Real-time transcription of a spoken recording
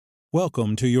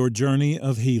Welcome to your journey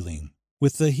of healing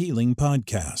with the Healing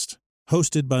Podcast,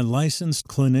 hosted by licensed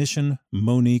clinician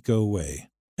Monique Owe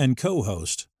and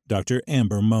co-host Dr.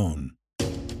 Amber Moan.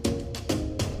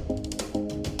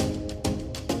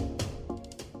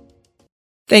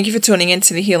 Thank you for tuning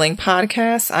into the Healing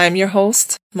Podcast. I'm your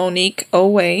host, Monique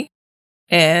Owe,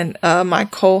 and my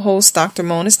co-host, Dr.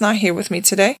 Moan, is not here with me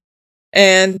today.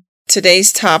 And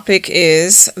today's topic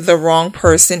is the wrong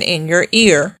person in your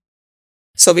ear.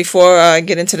 So before I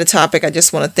get into the topic, I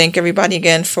just want to thank everybody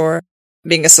again for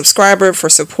being a subscriber, for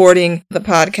supporting the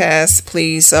podcast.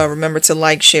 Please remember to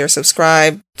like, share,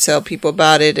 subscribe, tell people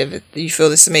about it. If you feel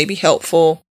this may be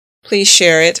helpful, please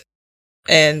share it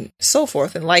and so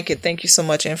forth and like it. Thank you so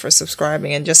much, and for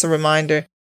subscribing. And just a reminder,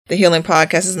 the Healing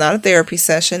Podcast is not a therapy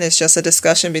session. It's just a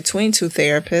discussion between two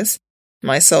therapists,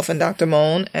 myself and Dr.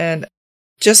 Moan, and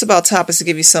just about topics to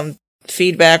give you some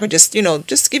feedback or just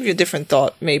give you a different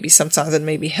thought. Maybe sometimes it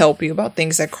maybe help you about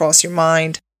things that cross your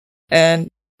mind. And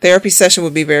therapy session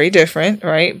would be very different,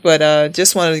 right? But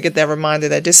just wanted to get that reminder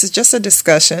that this is just a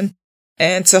discussion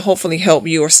and to hopefully help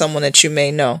you or someone that you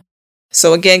may know.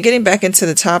 So again, getting back into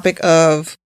the topic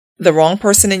of the wrong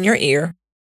person in your ear.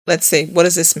 Let's see, what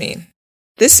does this mean?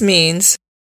 This means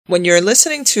when you're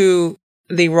listening to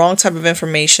the wrong type of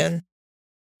information,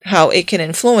 how it can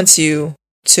influence you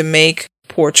to make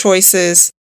poor choices,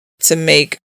 to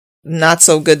make not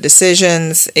so good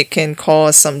decisions. It can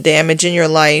cause some damage in your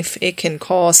life. It can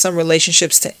cause some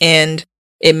relationships to end.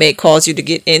 It may cause you to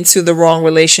get into the wrong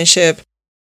relationship.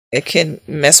 It can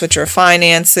mess with your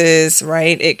finances,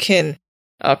 right? It can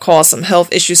cause some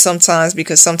health issues sometimes,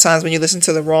 because sometimes when you listen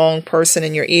to the wrong person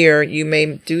in your ear, you may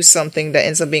do something that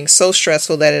ends up being so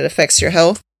stressful that it affects your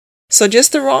health. So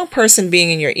just the wrong person being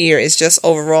in your ear is just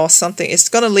overall something. It's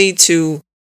going to lead to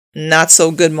not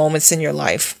so good moments in your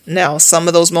life. Now, some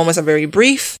of those moments are very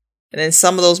brief, and then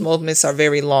some of those moments are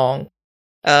very long.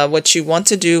 What you want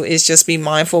to do is just be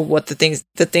mindful of what the things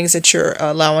that you're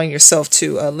allowing yourself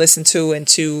to listen to and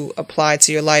to apply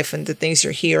to your life, and the things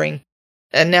you're hearing.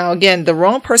 And now, again, the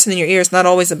wrong person in your ear is not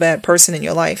always a bad person in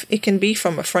your life. It can be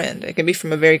from a friend. It can be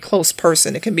from a very close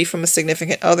person. It can be from a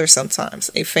significant other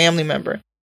sometimes, a family member.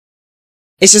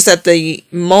 It's just that the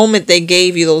moment they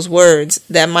gave you those words,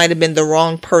 that might have been the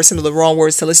wrong person or the wrong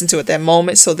words to listen to at that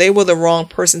moment. So they were the wrong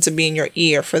person to be in your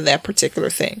ear for that particular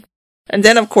thing. And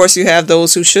then, of course, you have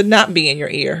those who should not be in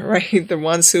your ear, right? The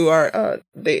ones who are,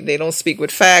 they don't speak with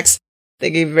facts.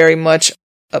 They give very much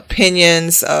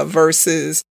opinions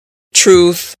versus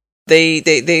truth. They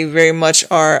very much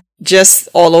are just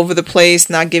all over the place,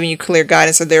 not giving you clear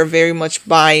guidance, or they're very much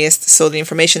biased. So the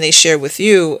information they share with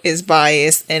you is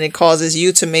biased, and it causes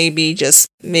you to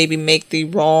maybe make the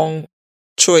wrong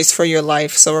choice for your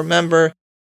life. So remember,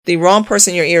 the wrong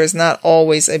person in your ear is not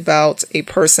always about a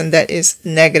person that is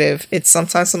negative. It's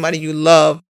sometimes somebody you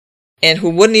love and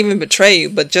who wouldn't even betray you,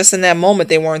 but just in that moment,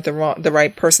 they weren't the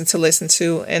right person to listen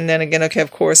to. And then again, okay,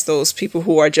 of course, those people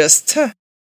who are just,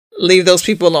 leave those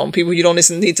people alone. People you don't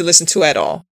need to listen to at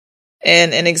all.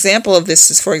 And an example of this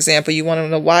is, for example, you want to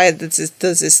know why does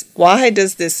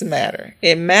this matter?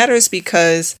 It matters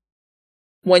because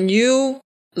when you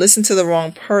listen to the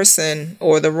wrong person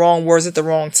or the wrong words at the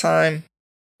wrong time,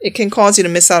 it can cause you to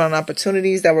miss out on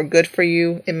opportunities that were good for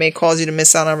you. It may cause you to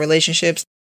miss out on relationships.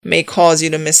 It may cause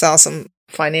you to miss out some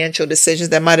financial decisions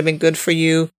that might have been good for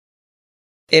you.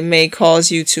 It may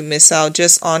cause you to miss out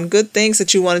just on good things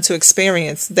that you wanted to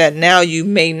experience that now you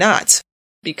may not,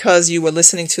 because you were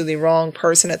listening to the wrong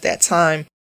person at that time.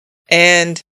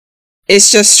 And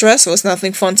it's just stressful. It's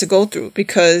nothing fun to go through,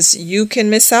 because you can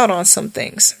miss out on some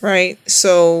things, right?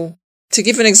 So to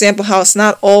give an example how it's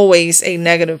not always a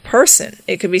negative person,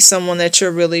 it could be someone that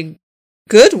you're really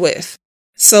good with.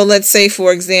 So let's say,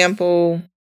 for example,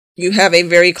 you have a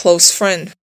very close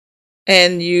friend,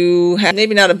 and you have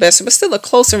maybe not a best friend, but still a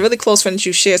close and really close friend that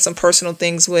you share some personal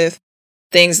things with,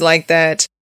 things like that.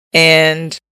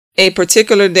 And a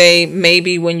particular day,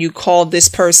 maybe when you called this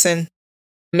person,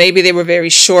 maybe they were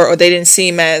very short, or they didn't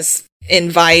seem as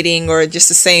inviting, or just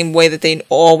the same way that they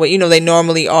always, they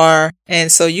normally are.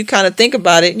 And so you kind of think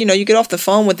about it, you get off the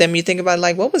phone with them, you think about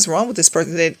like, what was wrong with this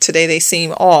person today? They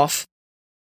seem off.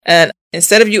 And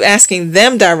instead of you asking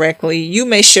them directly, you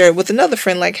may share it with another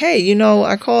friend, like, hey,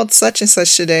 I called such and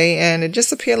such today, and it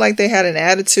just appeared like they had an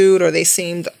attitude, or they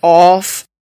seemed off,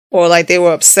 or like they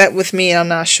were upset with me, and I'm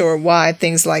not sure why,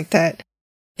 things like that.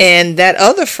 And that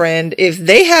other friend, if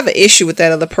they have an issue with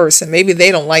that other person, maybe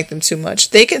they don't like them too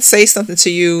much, they can say something to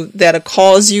you that'll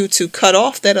cause you to cut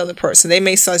off that other person. They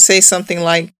may say something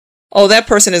like, oh, that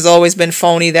person has always been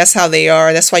phony. That's how they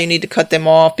are. That's why you need to cut them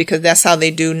off, because that's how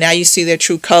they do. Now you see their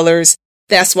true colors.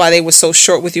 that's why they were so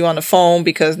short with you on the phone,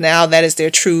 because now that's their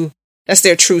true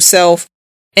self.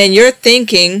 And you're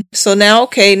thinking, so now,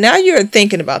 okay, now you're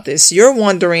thinking about this. You're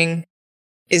wondering,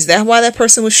 is that why that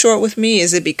person was short with me?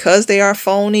 Is it because they are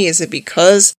phony? Is it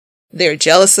because they're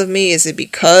jealous of me? Is it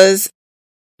because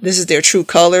this is their true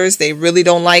colors? They really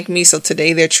don't like me, so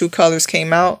today their true colors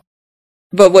came out.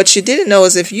 But what you didn't know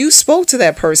is if you spoke to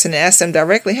that person and asked them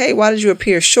directly, hey, why did you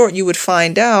appear short? You would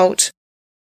find out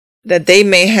that they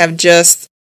may have just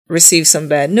received some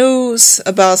bad news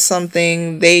about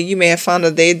something. You may have found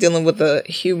that they're dealing with a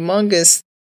humongous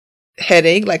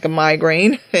headache, like a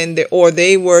migraine, or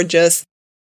they were just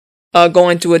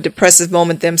going through a depressive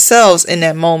moment themselves in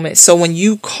that moment. So when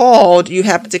you called, you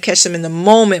happened to catch them in the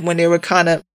moment when they were kind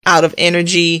of out of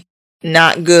energy,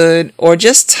 not good, or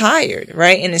just tired,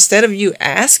 right? And instead of you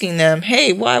asking them,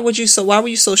 hey, why were you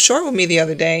so short with me the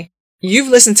other day? You've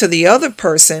listened to the other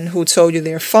person who told you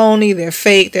they're phony, they're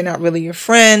fake, they're not really your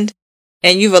friend.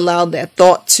 And you've allowed that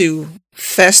thought to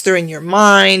fester in your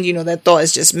mind. You know, that thought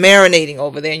is just marinating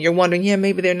over there. And you're wondering, yeah,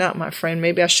 maybe they're not my friend.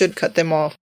 Maybe I should cut them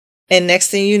off. And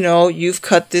next thing you know, you've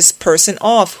cut this person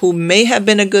off who may have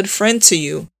been a good friend to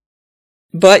you,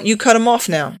 but you cut them off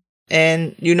now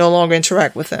and you no longer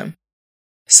interact with them.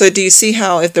 So do you see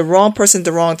how if the wrong person at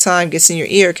the wrong time gets in your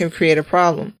ear, it can create a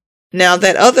problem? Now,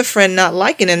 that other friend not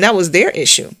liking him, that was their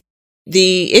issue.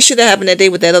 The issue that happened that day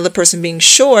with that other person being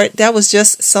short, that was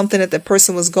just something that the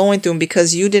person was going through. And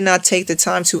because you did not take the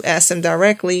time to ask them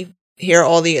directly, hear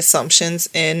all the assumptions,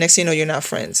 and next thing you know, you're not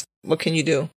friends. What can you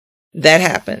do? That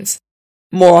happens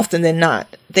more often than not.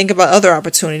 Think about other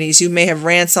opportunities. You may have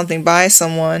ran something by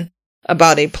someone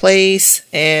about a place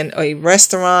and a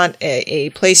restaurant, a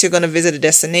place you're going to visit, a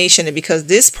destination. And because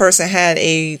this person had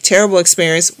a terrible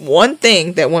experience, one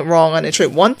thing that went wrong on the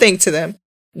trip, one thing to them,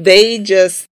 they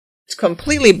just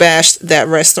completely bashed that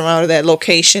restaurant or that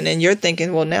location. And you're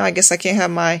thinking, well, now I guess I can't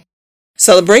have my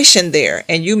celebration there.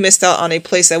 And you missed out on a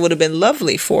place that would have been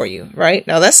lovely for you, right?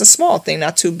 Now that's a small thing,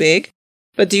 not too big.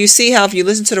 But do you see how if you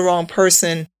listen to the wrong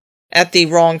person at the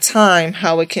wrong time,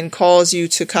 how it can cause you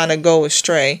to kind of go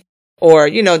astray or,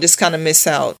 just kind of miss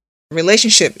out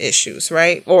relationship issues,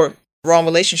 right? Or wrong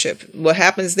relationship. What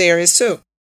happens there is too.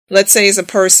 Let's say it's a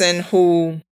person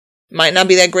who might not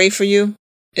be that great for you.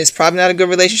 It's probably not a good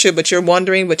relationship, but you're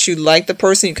wondering, but you like the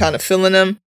person, you're kind of feeling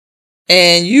them,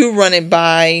 and you run it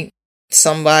by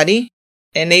somebody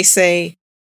and they say,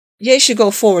 yeah, you should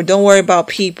go forward. Don't worry about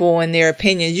people and their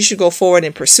opinions. You should go forward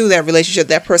and pursue that relationship.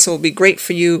 That person will be great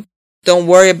for you. Don't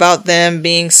worry about them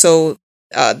being so,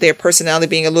 their personality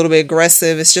being a little bit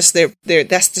aggressive. It's just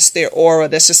that's just their aura.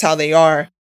 That's just how they are.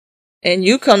 And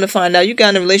you come to find out you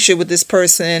got in a relationship with this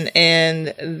person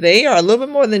and they are a little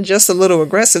bit more than just a little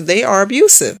aggressive. They are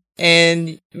abusive.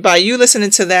 And by you listening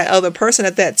to that other person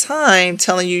at that time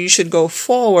telling you should go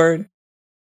forward,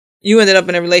 you ended up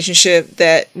in a relationship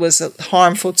that was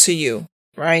harmful to you,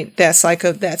 right? That's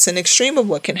an extreme of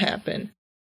what can happen.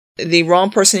 The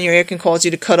wrong person in your ear can cause you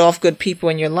to cut off good people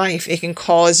in your life. It can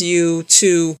cause you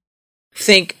to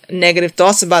think negative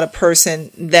thoughts about a person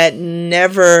that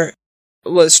never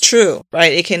was true,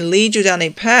 right? It can lead you down a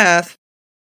path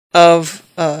of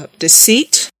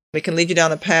deceit. It can lead you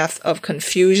down a path of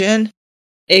confusion.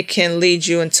 It can lead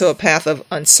you into a path of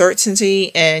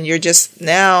uncertainty, and you're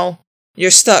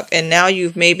stuck. And now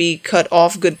you've maybe cut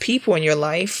off good people in your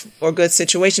life or good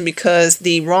situation because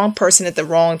the wrong person at the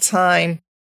wrong time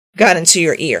got into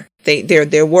your ear.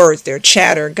 Their words, their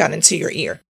chatter got into your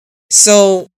ear.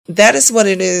 So that is what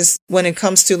it is when it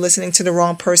comes to listening to the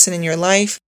wrong person in your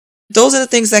life. Those are the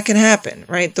things that can happen,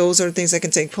 right? Those are the things that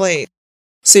can take place.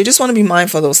 So you just want to be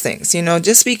mindful of those things.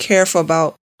 Just be careful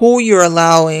about who you're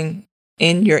allowing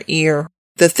in your ear,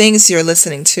 the things you're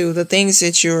listening to, the things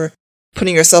that you're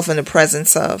putting yourself in the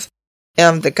presence of,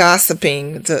 the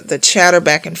gossiping, the chatter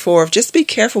back and forth. Just be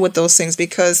careful with those things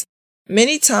because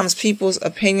many times people's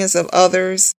opinions of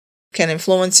others can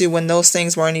influence you when those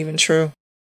things weren't even true.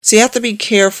 So you have to be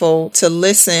careful to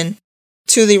listen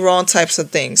to the wrong types of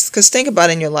things. Because think about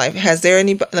it in your life.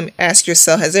 Let me ask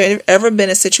yourself, has there ever been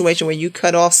a situation where you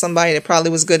cut off somebody that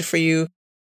probably was good for you,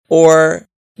 or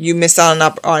you missed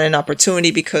out on an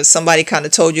opportunity because somebody kind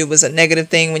of told you it was a negative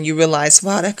thing when you realized,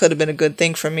 wow, that could have been a good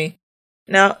thing for me?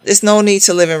 Now, there's no need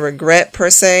to live in regret per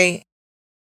se,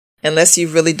 unless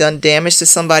you've really done damage to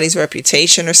somebody's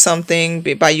reputation or something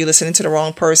by you listening to the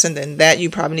wrong person. Then that you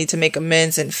probably need to make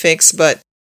amends and fix. But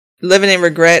living in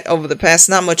regret over the past,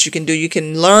 not much you can do. You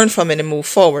can learn from it and move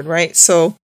forward, right?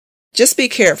 So just be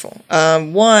careful.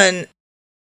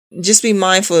 Just be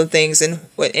mindful of things and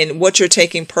what you're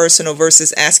taking personal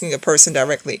versus asking a person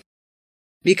directly.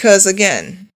 Because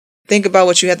again, think about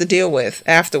what you had to deal with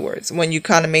afterwards when you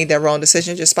kind of made that wrong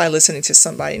decision just by listening to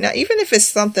somebody. Now, even if it's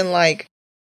something like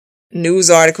news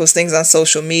articles, things on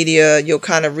social media, you'll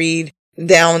kind of read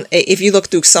down, if you look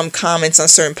through some comments on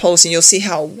certain posts, and you'll see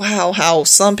how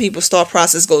some people's thought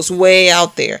process goes way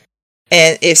out there.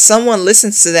 And if someone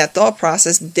listens to that thought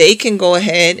process, they can go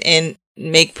ahead and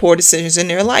make poor decisions in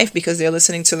their life because they're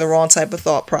listening to the wrong type of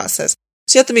thought process.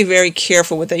 So you have to be very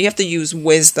careful with that. You have to use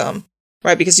wisdom,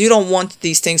 right? Because you don't want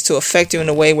these things to affect you in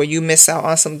a way where you miss out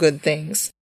on some good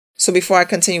things. So before I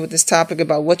continue with this topic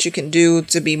about what you can do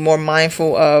to be more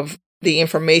mindful of the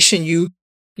information you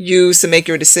use to make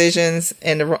your decisions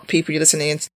and the people you're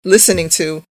listening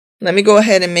to, let me go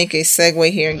ahead and make a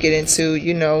segue here and get into,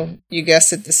 you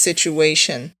guessed it, the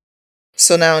situation.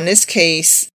 So now in this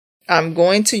case, I'm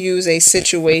going to use a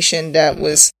situation that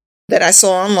I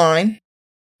saw online.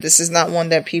 This is not one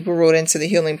that people wrote into the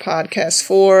Healing Podcast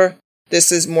for.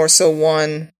 This is more so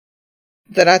one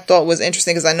that I thought was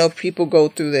interesting because I know people go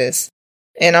through this.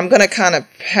 And I'm going to kind of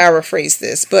paraphrase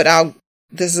this, but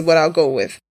this is what I'll go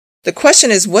with. The question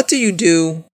is, what do you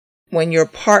do when your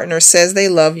partner says they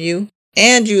love you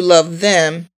and you love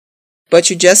them, but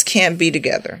you just can't be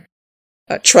together?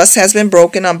 Trust has been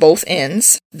broken on both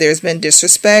ends. There's been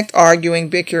disrespect, arguing,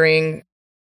 bickering,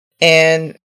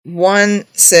 and one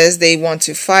says they want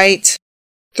to fight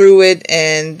through it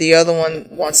and the other one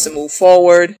wants to move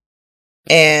forward,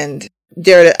 and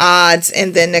they're at odds.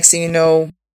 And then next thing you know,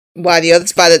 by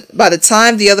the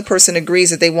time the other person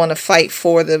agrees that they want to fight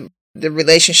for the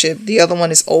relationship, the other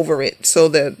one is over it. So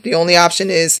the only option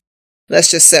is,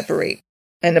 let's just separate.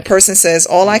 And the person says,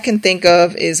 all I can think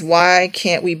of is, why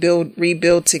can't we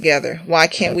rebuild together? Why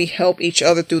can't we help each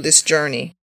other through this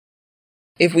journey?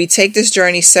 If we take this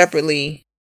journey separately,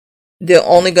 they're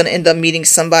only going to end up meeting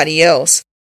somebody else.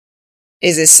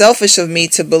 Is it selfish of me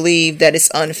to believe that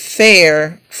it's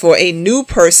unfair for a new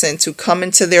person to come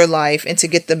into their life and to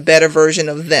get the better version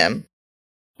of them?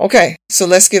 Okay, so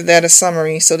let's give that a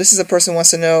summary. So this is a person who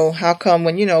wants to know, how come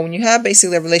when you have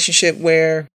basically a relationship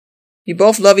where you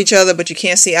both love each other, but you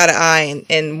can't see eye to eye,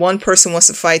 and one person wants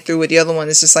to fight through it, the other one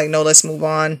is just like, no, let's move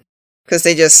on, because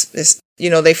they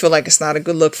feel like it's not a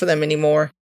good look for them anymore.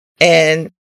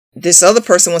 And this other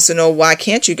person wants to know, why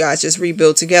can't you guys just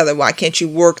rebuild together? Why can't you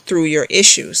work through your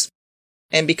issues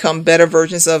and become better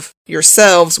versions of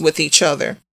yourselves with each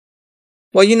other?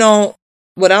 Well,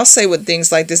 what I'll say with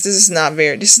things like this is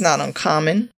not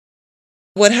uncommon.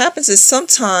 What happens is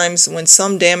sometimes when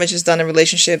some damage is done in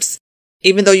relationships,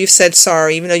 even though you've said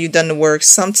sorry, even though you've done the work,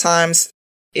 sometimes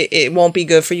it won't be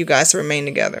good for you guys to remain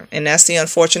together. And that's the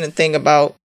unfortunate thing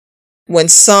about when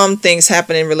some things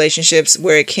happen in relationships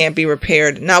where it can't be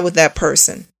repaired, not with that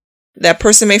person. That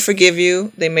person may forgive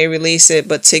you, they may release it,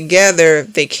 but together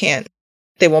they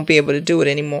won't be able to do it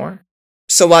anymore.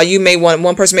 So while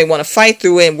one person may want to fight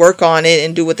through it and work on it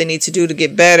and do what they need to do to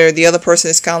get better, the other person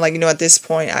is kind of like, at this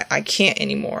point, I can't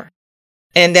anymore.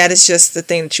 And that is just the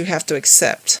thing that you have to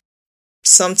accept.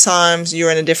 Sometimes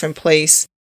you're in a different place.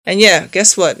 And yeah,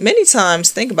 guess what? Many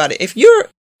times, think about it. If you're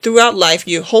throughout life,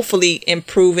 you're hopefully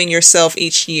improving yourself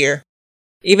each year.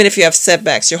 Even if you have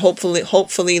setbacks, you're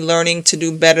hopefully learning to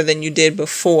do better than you did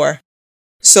before.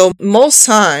 So most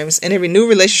times in every new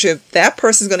relationship, that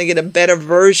person's going to get a better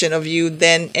version of you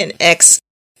than an ex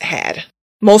had.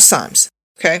 Most times.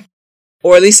 Okay.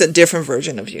 Or at least a different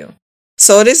version of you.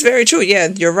 So it is very true. Yeah,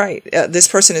 you're right. This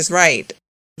person is right.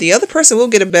 The other person will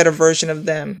get a better version of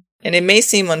them. And it may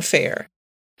seem unfair,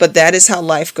 but that is how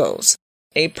life goes.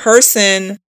 A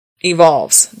person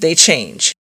evolves. They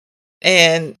change.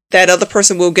 And that other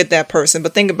person will get that person.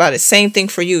 But think about it. Same thing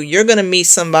for you. You're going to meet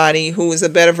somebody who is a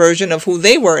better version of who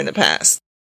they were in the past.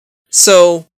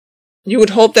 So you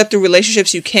would hope that through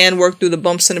relationships you can work through the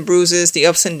bumps and the bruises, the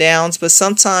ups and downs. But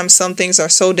sometimes some things are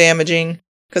so damaging.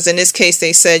 Because in this case,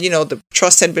 they said, the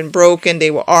trust had been broken.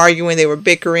 They were arguing. They were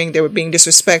bickering. They were being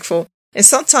disrespectful. And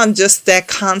sometimes just that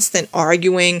constant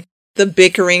arguing, the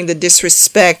bickering, the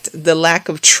disrespect, the lack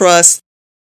of trust,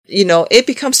 it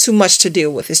becomes too much to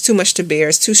deal with. It's too much to bear.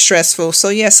 It's too stressful. So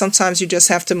yeah, sometimes you just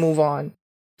have to move on.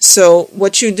 So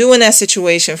what you do in that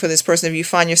situation for this person, if you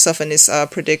find yourself in this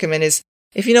predicament, is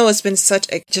if it's been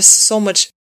just so much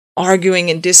arguing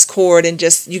and discord and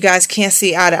just you guys can't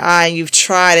see eye to eye and you've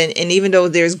tried and even though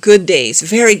there's good days,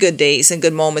 very good days and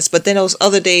good moments, but then those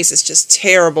other days it's just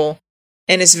terrible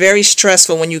and it's very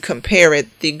stressful when you compare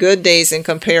it. The good days in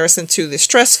comparison to the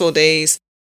stressful days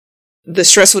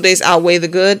outweigh the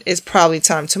good. It's probably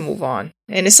time to move on.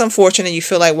 And it's unfortunate you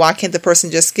feel like, why can't the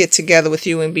person just get together with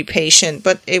you and be patient?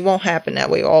 But it won't happen that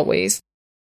way always.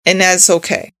 And that's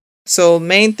okay. So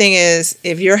main thing is,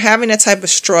 if you're having that type of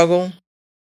struggle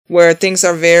where things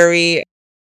are very,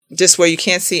 just where you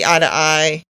can't see eye to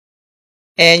eye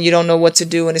and you don't know what to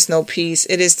do and it's no peace,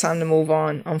 it is time to move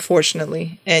on,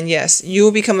 unfortunately. And yes, you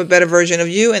will become a better version of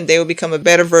you and they will become a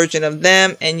better version of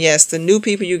them. And yes, the new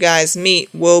people you guys meet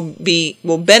will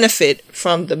benefit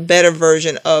from the better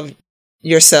version of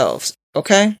yourselves.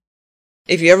 Okay?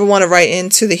 If you ever want to write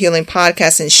into the Healing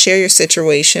Podcast and share your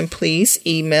situation, please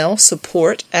email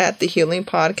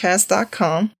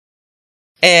support@thehealingpodcast.com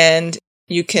and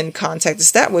you can contact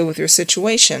us that way with your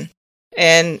situation.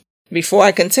 And before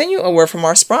I continue, a word from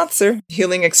our sponsor,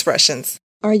 Healing Expressions.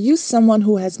 Are you someone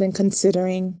who has been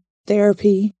considering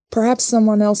therapy? Perhaps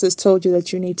someone else has told you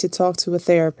that you need to talk to a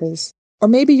therapist. Or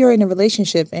maybe you're in a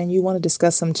relationship and you want to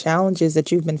discuss some challenges that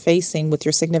you've been facing with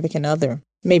your significant other.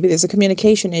 Maybe there's a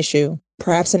communication issue,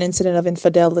 perhaps an incident of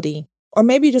infidelity. Or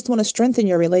maybe you just want to strengthen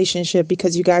your relationship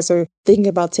because you guys are thinking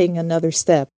about taking another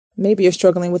step. Maybe you're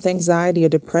struggling with anxiety or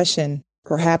depression,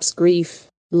 perhaps grief,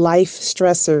 life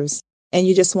stressors, and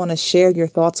you just want to share your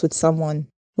thoughts with someone.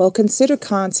 Well, consider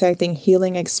contacting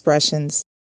Healing Expressions.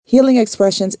 Healing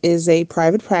Expressions is a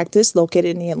private practice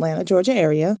located in the Atlanta, Georgia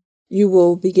area. You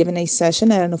will be given a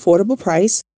session at an affordable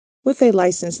price with a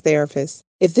licensed therapist.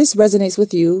 If this resonates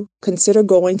with you, consider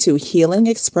going to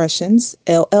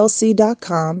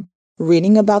healingexpressionsllc.com,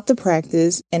 reading about the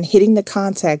practice, and hitting the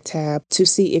contact tab to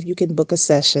see if you can book a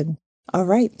session. All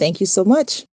right, thank you so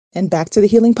much. And back to the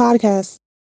Healing Podcast.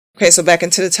 Okay, so back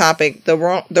into the topic, the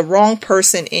wrong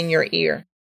person in your ear.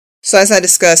 So as I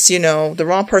discussed, the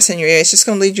wrong person in your ear is just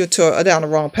going to lead you down the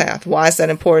wrong path. Why is that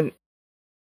important?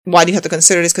 Why do you have to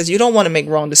consider this? Because you don't want to make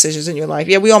wrong decisions in your life.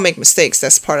 Yeah, we all make mistakes.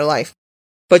 That's part of life.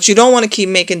 But you don't want to keep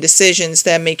making decisions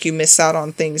that make you miss out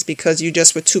on things because you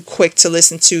just were too quick to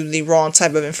listen to the wrong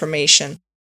type of information.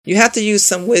 You have to use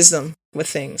some wisdom with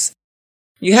things.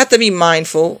 You have to be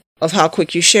mindful of how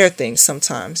quick you share things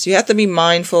sometimes. You have to be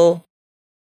mindful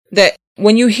that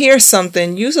when you hear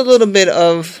something, use a little bit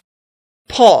of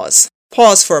pause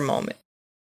for a moment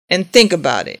and think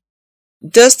about it.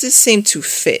 Does this seem to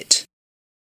fit?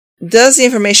 Does the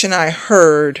information I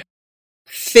heard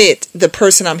fit the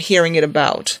person I'm hearing it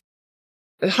about?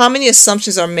 How many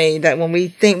assumptions are made that when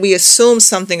we assume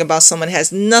something about someone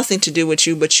has nothing to do with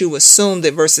you, but you assumed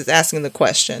it versus asking the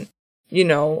question?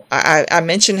 I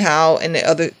mentioned how in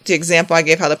the example I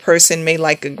gave, how the person made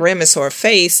like a grimace or a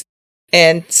face,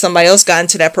 and somebody else got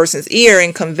into that person's ear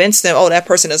and convinced them, oh, that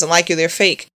person doesn't like you, they're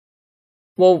fake.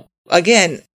 Well,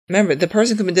 again, remember, the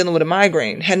person could be dealing with a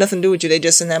migraine. It had nothing to do with you. They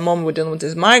just in that moment were dealing with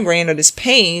this migraine or this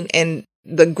pain, and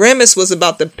the grimace was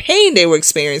about the pain they were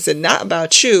experiencing, not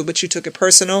about you, but you took it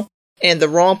personal, and the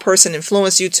wrong person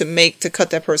influenced you to cut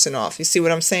that person off. You see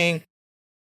what I'm saying?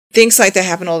 Things like that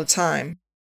happen all the time,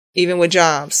 even with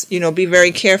jobs. Be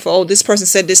very careful. Oh, this person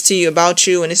said this to you about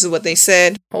you, and this is what they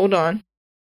said. Hold on.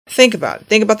 Think about it.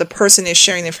 Think about the person they're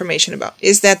sharing the information about.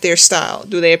 Is that their style?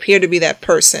 Do they appear to be that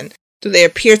person? Do they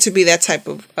appear to be that type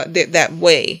of, that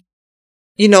way?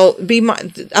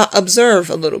 Observe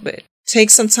a little bit. Take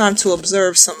some time to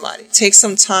observe somebody. Take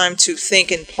some time to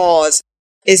think and pause.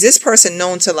 Is this person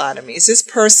known to lie to me? Is this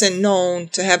person known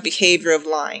to have behavior of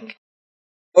lying?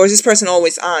 Or is this person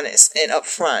always honest and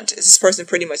upfront? Is this person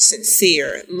pretty much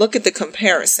sincere? Look at the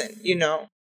comparison,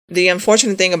 The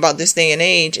unfortunate thing about this day and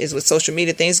age is with social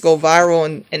media, things go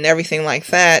viral and everything like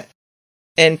that.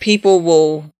 And people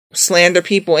will slander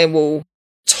people and will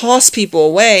toss people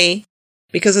away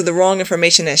because of the wrong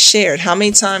information that's shared. How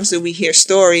many times do we hear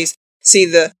stories? See,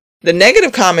 the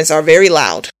negative comments are very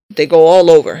loud. They go all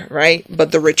over, right?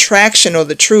 But the retraction or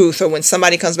the truth, or when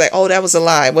somebody comes back, oh, that was a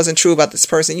lie, it wasn't true about this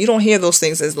person, you don't hear those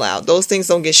things as loud. Those things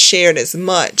don't get shared as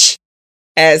much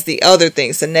as the other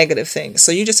things, the negative things.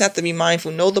 So you just have to be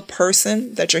mindful. Know the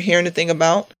person that you're hearing the thing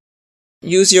about.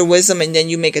 Use your wisdom and then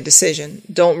you make a decision.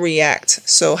 Don't react.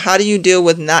 So how do you deal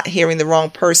with not hearing the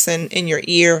wrong person in your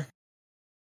ear?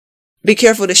 Be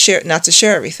careful not to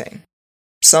share everything.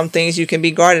 Some things you can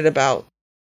be guarded about.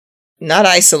 Not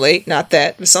isolate, not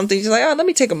that. But some things you're like, let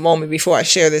me take a moment before I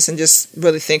share this and just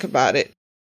really think about it.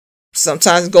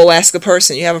 Sometimes go ask a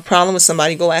person. You have a problem with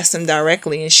somebody, go ask them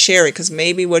directly and share it, because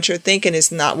maybe what you're thinking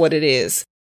is not what it is.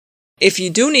 If you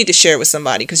do need to share it with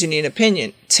somebody because you need an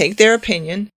opinion, take their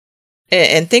opinion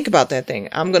and think about that thing.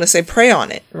 I'm going to say pray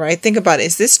on it, right? Think about it.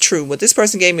 Is this true? What this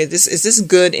person gave me, is this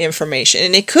good information?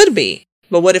 And it could be,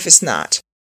 but what if it's not?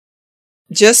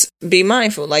 Just be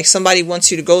mindful. Like somebody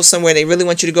wants you to go somewhere, they really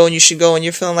want you to go and you should go, and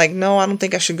you're feeling like, no, I don't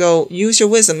think I should go. Use your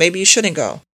wisdom. Maybe you shouldn't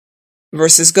go.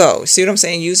 Versus go. See what I'm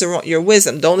saying? Use your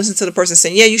wisdom. Don't listen to the person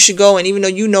saying, yeah, you should go. And even though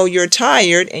you know you're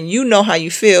tired and you know how you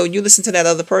feel, you listen to that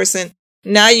other person.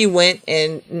 Now you went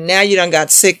and now you done got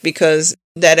sick because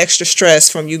that extra stress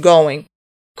from you going.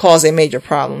 cause a major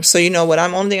problem. So you know what?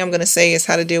 Only thing I'm going to say is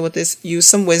how to deal with this. Use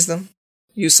some wisdom.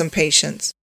 Use some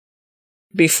patience.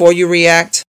 Before you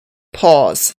react,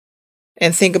 pause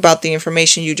and think about the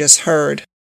information you just heard.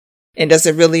 And does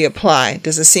it really apply?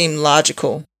 Does it seem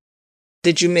logical?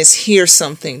 Did you mishear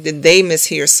something? Did they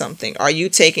mishear something? Are you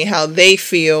taking how they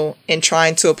feel and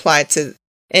trying to apply it to,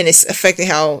 and it's affecting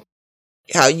how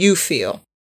you feel?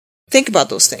 Think about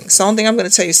those things. So the only thing I'm going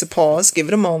to tell you is to pause, give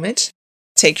it a moment,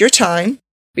 take your time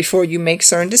before you make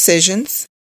certain decisions,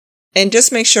 and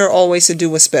just make sure always to do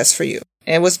what's best for you.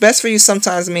 And what's best for you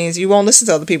sometimes means you won't listen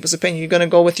to other people's opinion. You're going to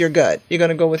go with your gut. You're going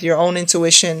to go with your own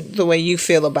intuition, the way you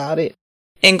feel about it,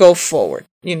 and go forward.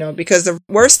 Because the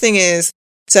worst thing is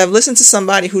to have listened to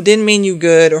somebody who didn't mean you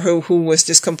good, or who was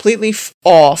just completely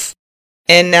off,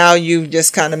 and now you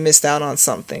just kind of missed out on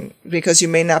something because you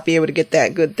may not be able to get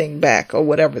that good thing back, or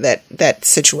whatever that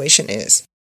situation is.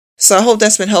 So I hope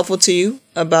that's been helpful to you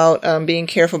about being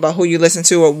careful about who you listen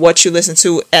to or what you listen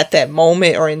to at that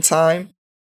moment or in time.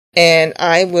 And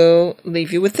I will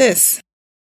leave you with this.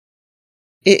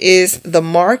 It is the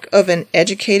mark of an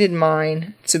educated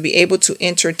mind to be able to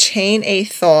entertain a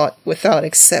thought without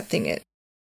accepting it.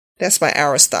 That's by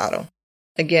Aristotle.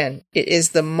 Again, it is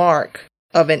the mark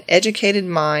of an educated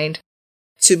mind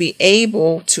to be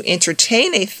able to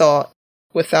entertain a thought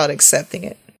without accepting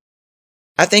it.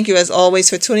 I thank you as always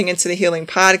for tuning into the Healing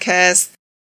Podcast,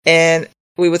 and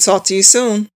we will talk to you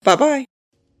soon. Bye-bye.